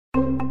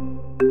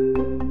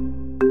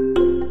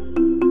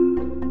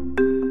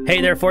Hey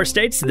there, Four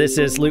States. This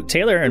is Luke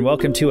Taylor, and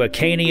welcome to a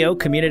KNEO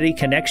Community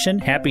Connection.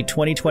 Happy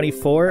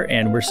 2024,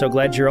 and we're so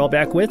glad you're all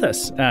back with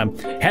us.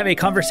 Have a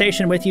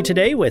conversation with you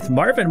today with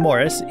Marvin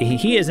Morris.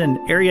 He is an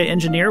area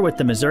engineer with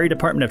the Missouri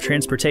Department of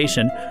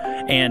Transportation,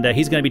 and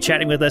he's going to be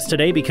chatting with us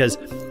today because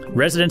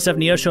residents of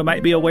Neosho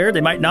might be aware, they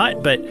might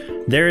not, but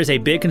there is a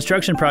big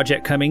construction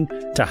project coming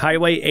to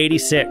Highway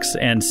 86,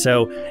 and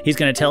so he's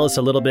going to tell us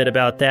a little bit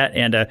about that.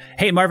 And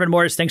hey, Marvin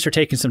Morris, thanks for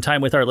taking some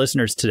time with our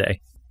listeners today.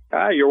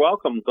 You're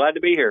welcome. Glad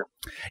to be here.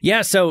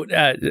 Yeah, so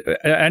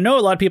I know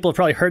a lot of people have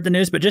probably heard the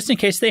news, but just in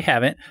case they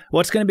haven't,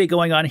 what's going to be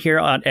going on here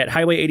at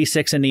Highway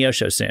 86 in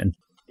Neosho soon?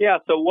 Yeah,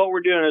 so what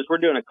we're doing is we're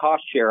doing a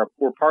cost share.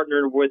 We're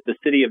partnered with the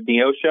city of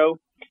Neosho,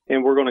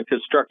 and we're going to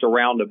construct a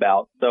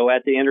roundabout. So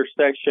at the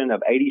intersection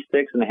of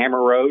 86 and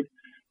Hammer Road,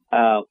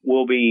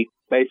 we'll be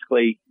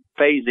basically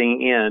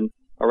phasing in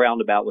a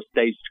roundabout with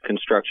staged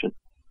construction.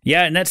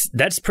 Yeah, and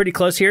that's pretty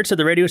close here to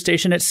the radio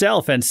station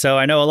itself. And so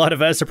I know a lot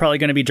of us are probably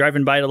going to be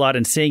driving by it a lot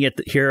and seeing it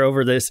here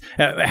over this.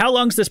 How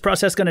long is this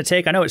process going to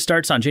take? I know it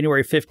starts on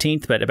January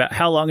 15th, but about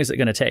how long is it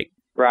going to take?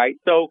 Right.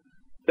 So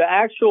the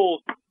actual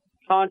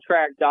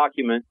contract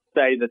documents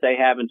say that they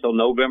have until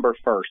November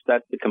 1st.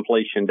 That's the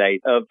completion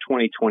date of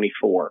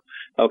 2024.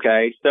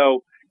 Okay.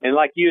 So, and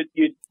like you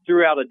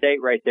threw out a date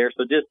right there.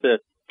 So just to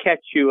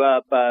catch you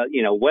up,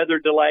 weather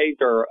delays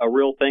are a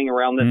real thing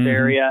around this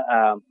area.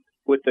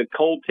 With the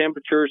cold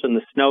temperatures and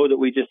the snow that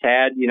we just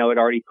had, it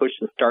already pushed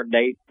the start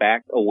date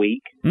back a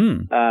week.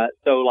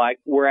 So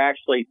we're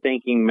actually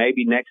thinking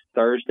maybe next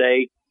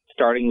Thursday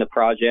starting the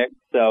project.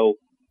 So,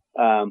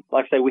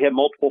 like I say, we have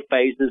multiple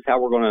phases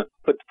how we're going to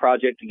put the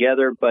project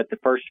together, but the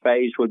first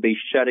phase would be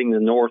shutting the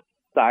north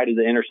side of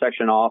the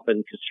intersection off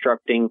and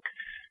constructing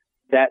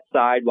that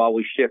side while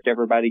we shift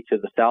everybody to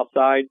the south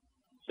side.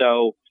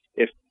 So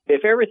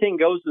if everything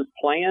goes as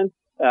planned,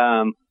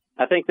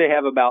 I think they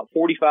have about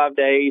 45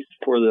 days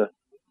for the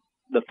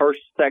first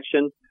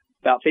section,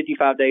 about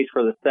 55 days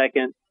for the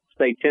second,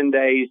 say 10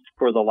 days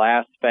for the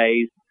last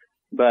phase.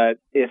 But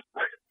it's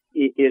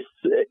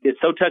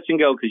so touch and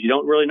go because you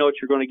don't really know what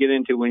you're going to get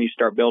into when you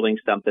start building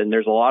something.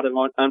 There's a lot of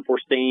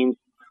unforeseens.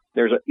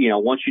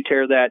 Once you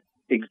tear that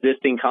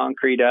existing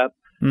concrete up,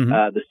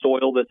 the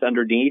soil that's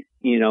underneath,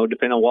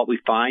 depending on what we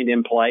find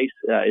in place,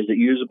 is it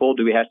usable?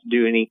 Do we have to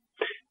do any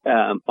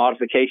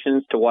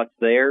modifications to what's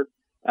there?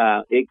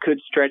 It could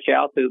stretch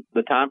out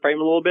the time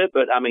frame a little bit,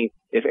 but I mean,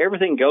 if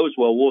everything goes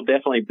well, we'll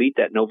definitely beat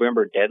that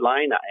November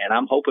deadline, and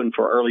I'm hoping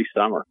for early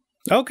summer.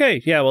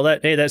 Okay, yeah, well,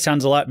 that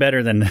sounds a lot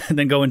better than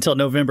going until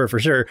November for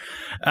sure.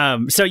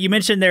 So you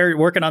mentioned they're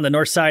working on the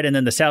north side and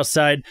then the south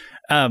side.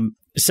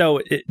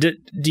 So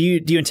do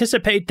you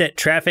anticipate that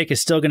traffic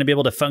is still going to be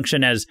able to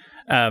function as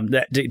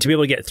that to be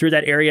able to get through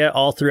that area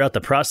all throughout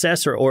the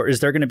process, or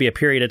is there going to be a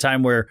period of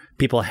time where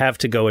people have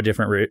to go a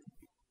different route?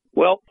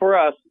 Well, for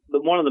us,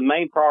 one of the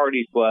main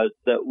priorities was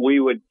that we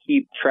would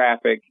keep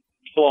traffic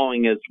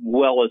flowing as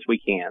well as we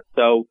can.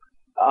 So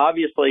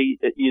obviously,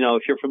 if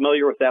you're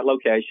familiar with that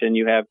location,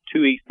 you have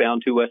 2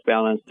 eastbound, 2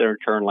 westbound, and center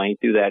turn lane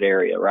through that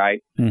area,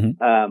 right?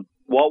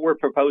 What we're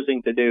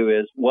proposing to do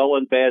is well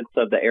in advance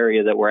of the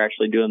area that we're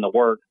actually doing the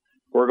work,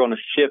 we're going to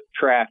shift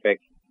traffic.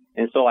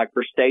 And so like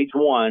for stage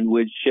 1,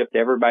 we'd shift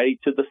everybody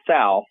to the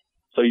south.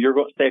 So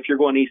if you're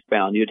going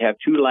eastbound, you'd have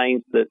 2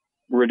 lanes that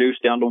reduce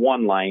down to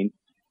 1 lane.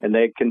 And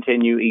they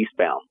continue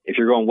eastbound. If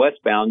you're going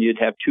westbound,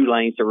 you'd have 2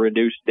 lanes that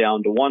reduce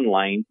down to 1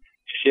 lane,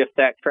 shift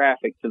that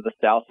traffic to the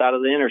south side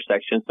of the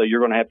intersection. So you're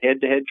going to have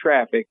head-to-head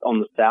traffic on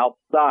the south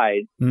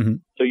side.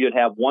 So you'd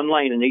have 1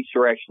 lane in each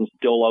direction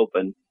still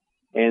open,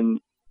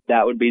 and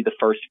that would be the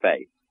first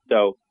phase.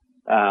 So,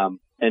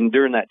 and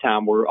during that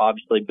time, we're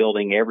obviously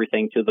building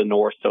everything to the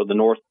north. So the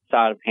north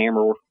side of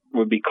Hammer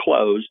would be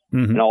closed,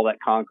 and all that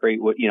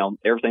concrete would,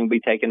 everything would be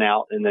taken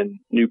out and then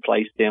new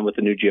placed in with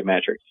the new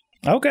geometrics.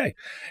 Okay.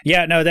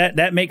 Yeah, no,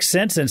 that makes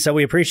sense. And so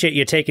we appreciate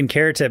you taking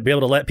care to be able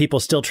to let people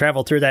still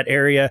travel through that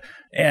area.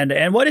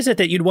 And what is it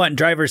that you'd want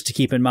drivers to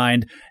keep in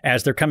mind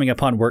as they're coming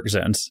upon work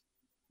zones?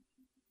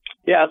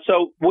 Yeah,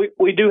 so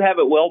we do have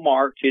it well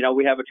marked.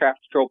 We have a traffic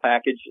control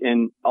package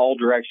in all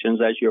directions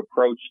as you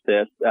approach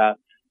this.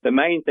 The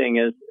main thing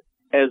is,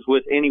 as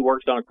with any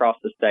work zone across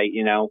the state,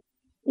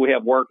 we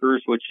have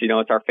workers, which,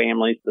 it's our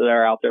families that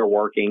are out there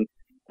working.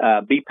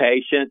 Be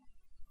patient,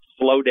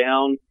 slow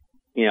down,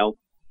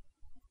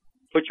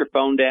 put your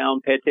phone down,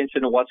 pay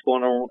attention to what's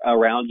going on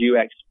around you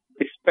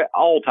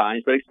all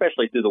times, but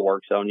especially through the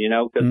work zone,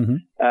 because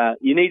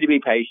you need to be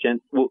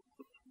patient.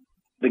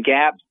 The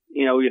gaps,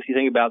 if you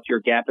think about your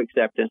gap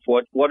acceptance,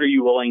 what are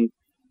you willing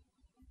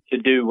to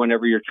do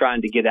whenever you're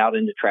trying to get out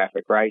into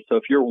traffic, right? So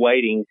if you're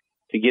waiting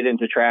to get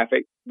into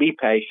traffic, be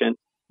patient.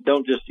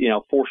 Don't just,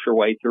 force your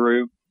way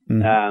through.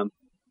 And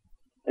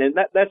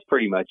that's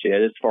pretty much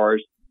it as far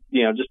as,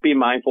 just be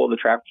mindful of the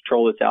traffic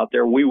control that's out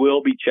there. We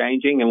will be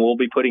changing and we'll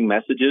be putting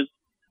messages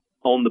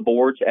on the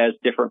boards as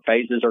different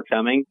phases are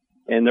coming,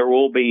 and there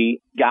will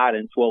be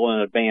guidance well in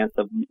advance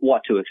of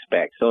what to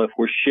expect. So if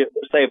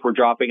we're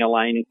dropping a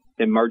lane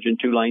and merging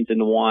 2 lanes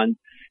into 1,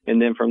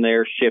 and then from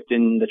there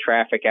shifting the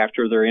traffic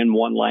after they're in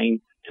 1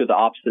 lane to the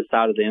opposite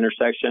side of the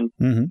intersection.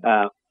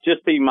 Mm-hmm.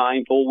 Just be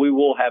mindful. We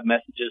will have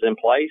messages in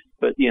place,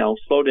 but,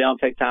 slow down,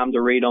 take time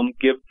to read them,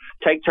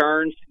 take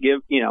turns,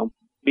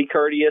 be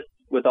courteous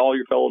with all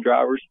your fellow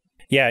drivers.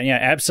 Yeah,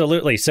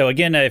 absolutely. So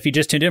again, if you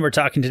just tuned in, we're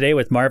talking today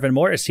with Marvin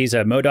Morris. He's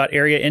a MoDOT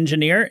area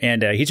engineer,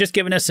 and he's just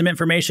given us some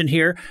information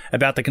here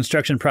about the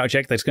construction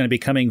project that's going to be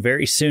coming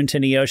very soon to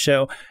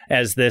Neosho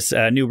as this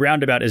new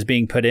roundabout is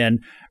being put in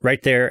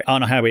right there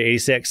on Highway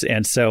 86.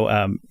 And so,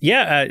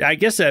 I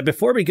guess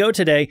before we go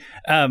today,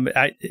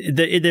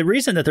 the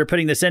reason that they're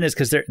putting this in is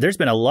because there's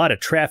been a lot of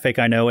traffic,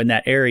 I know, in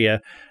that area.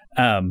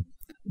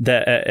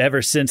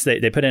 Ever since they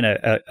put in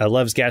a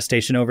Love's gas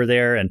station over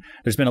there, and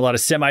there's been a lot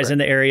of semis in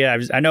the area.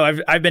 I know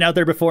I've been out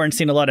there before and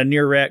seen a lot of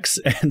near wrecks,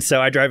 and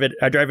so I drive it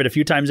a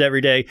few times every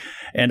day,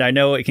 and I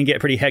know it can get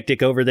pretty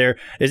hectic over there.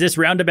 Is this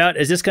roundabout?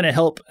 Is this going to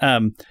help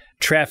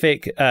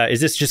traffic?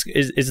 Is this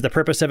is the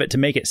purpose of it to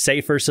make it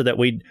safer so that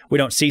we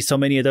don't see so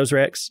many of those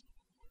wrecks?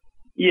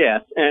 Yes,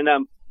 and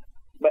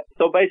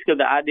so basically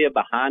the idea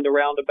behind a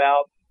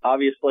roundabout,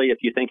 obviously, if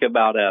you think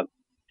about a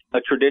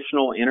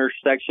traditional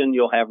intersection,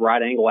 you'll have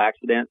right angle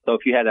accidents. So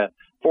if you had a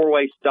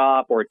four-way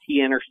stop or a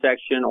T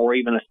intersection or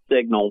even a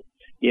signal,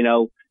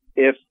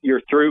 if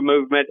you're through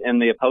movement in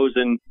the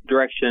opposing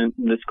direction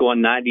that's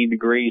going 90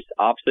 degrees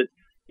opposite,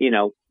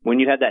 when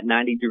you have that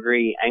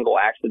 90-degree angle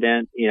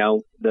accident,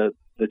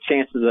 the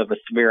chances of a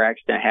severe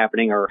accident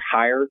happening are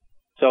higher.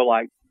 So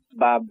like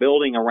by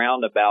building a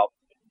roundabout,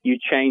 you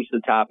change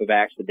the type of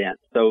accident.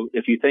 So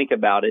if you think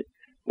about it,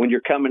 when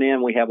you're coming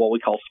in, we have what we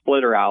call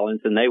splitter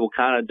islands, and they will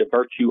kind of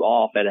divert you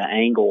off at an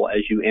angle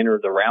as you enter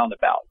the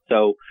roundabout.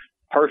 So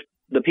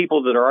the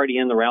people that are already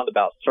in the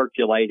roundabout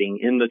circulating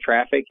in the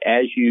traffic,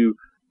 as you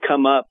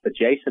come up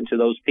adjacent to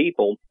those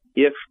people,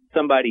 if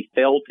somebody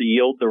failed to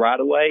yield the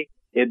right-of-way,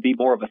 it'd be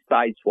more of a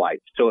side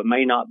swipe. So it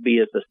may not be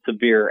as a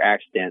severe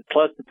accident.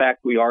 Plus the fact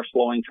we are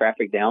slowing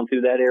traffic down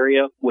through that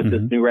area with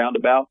this new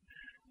roundabout.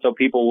 So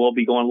people will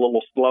be going a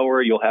little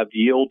slower. You'll have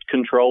yield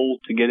control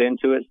to get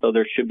into it. So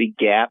there should be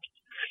gaps,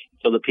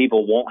 so that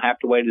people won't have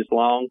to wait as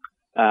long.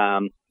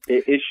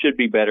 It should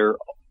be better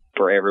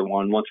for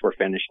everyone once we're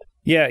finished.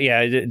 Yeah,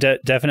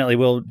 it definitely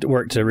will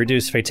work to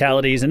reduce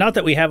fatalities. And not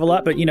that we have a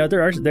lot, but,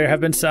 there have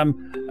been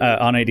some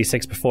on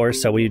 86 before,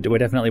 so we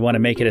definitely want to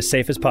make it as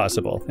safe as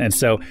possible. And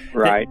so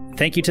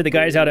thank you to the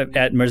guys out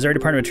at Missouri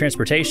Department of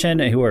Transportation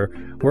who are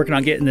working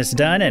on getting this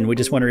done. And we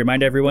just want to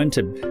remind everyone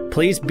to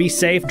please be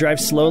safe,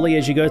 drive slowly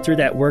as you go through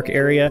that work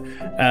area,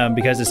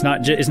 because it's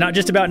not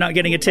just about not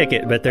getting a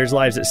ticket, but there's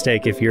lives at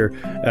stake if you're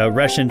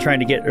rushing, trying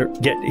to get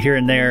here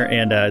and there,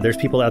 and there's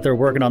people out there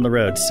working on the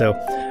roads. So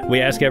we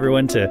ask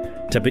everyone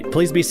to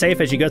please be safe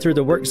as you go through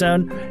the work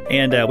zone.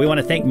 And we want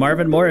to thank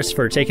Marvin Morris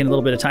for taking a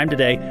little bit of time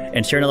today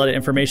and sharing a lot of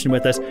information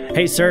with us.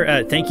 Hey,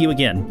 sir, thank you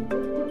again.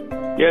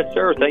 Yes,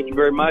 sir. Thank you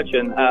very much.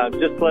 And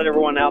just to let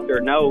everyone out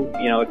there know,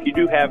 if you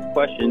do have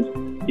questions,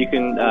 you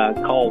can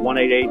call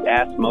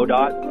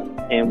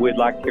 1-888-ASK-MoDOT, and we'd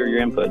like to hear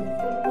your input.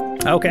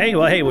 Okay.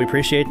 Well, hey, we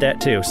appreciate that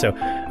too. So,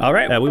 all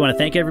right. We want to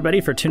thank everybody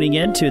for tuning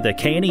in to the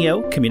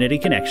KNEO Community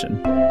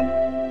Connection.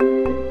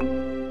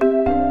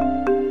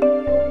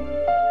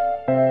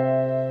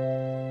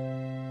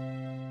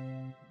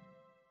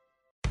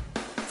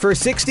 For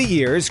 60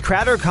 years,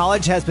 Crowder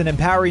College has been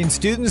empowering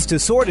students to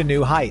soar to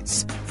new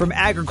heights. From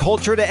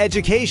agriculture to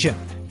education,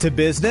 to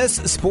business,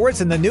 sports,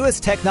 and the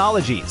newest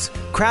technologies,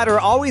 Crowder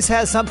always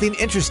has something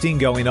interesting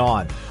going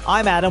on.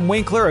 I'm Adam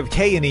Winkler of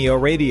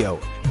KNEO Radio.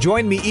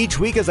 Join me each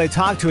week as I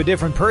talk to a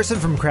different person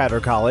from Crowder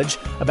College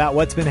about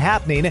what's been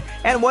happening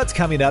and what's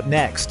coming up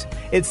next.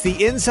 It's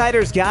the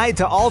Insider's Guide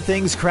to all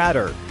things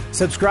Crowder.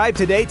 Subscribe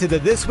today to the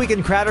This Week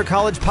in Crowder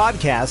College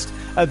podcast,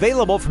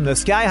 available from the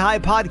Sky High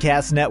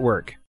Podcast Network.